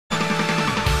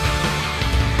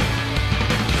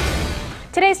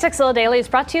Today's Tekzilla Daily is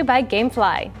brought to you by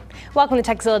Gamefly. Welcome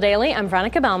to Tekzilla Daily, I'm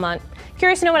Veronica Belmont.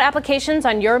 Curious to know what applications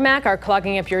on your Mac are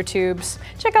clogging up your tubes?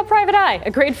 Check out Private Eye,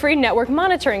 a great free network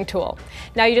monitoring tool.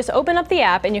 Now you just open up the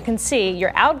app and you can see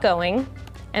your outgoing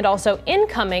and also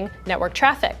incoming network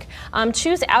traffic.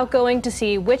 Choose outgoing to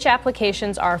see which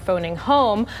applications are phoning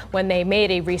home when they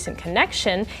made a recent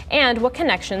connection and what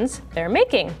connections they're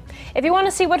making. If you want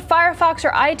to see what Firefox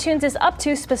or iTunes is up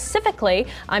to specifically,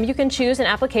 you can choose an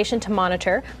application to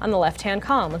monitor on the left-hand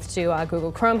column. Let's do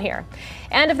Google Chrome here.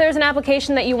 And if there's an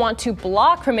application that you want to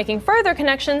block from making further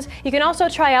connections, you can also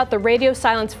try out the Radio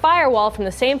Silence Firewall from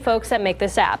the same folks that make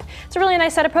this app. It's a really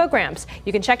nice set of programs.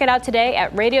 You can check it out today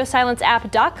at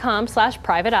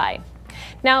radiosilenceapp.com/privateeye.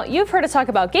 Now, you've heard us talk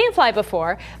about Gamefly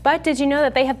before, but did you know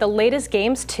that they have the latest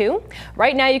games too?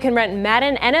 Right now you can rent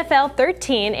Madden NFL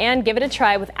 13 and give it a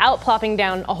try without plopping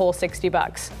down a whole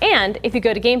 $60. And if you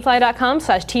go to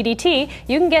gamefly.com/TDT,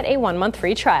 you can get a 1-month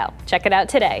free trial. Check it out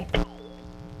today.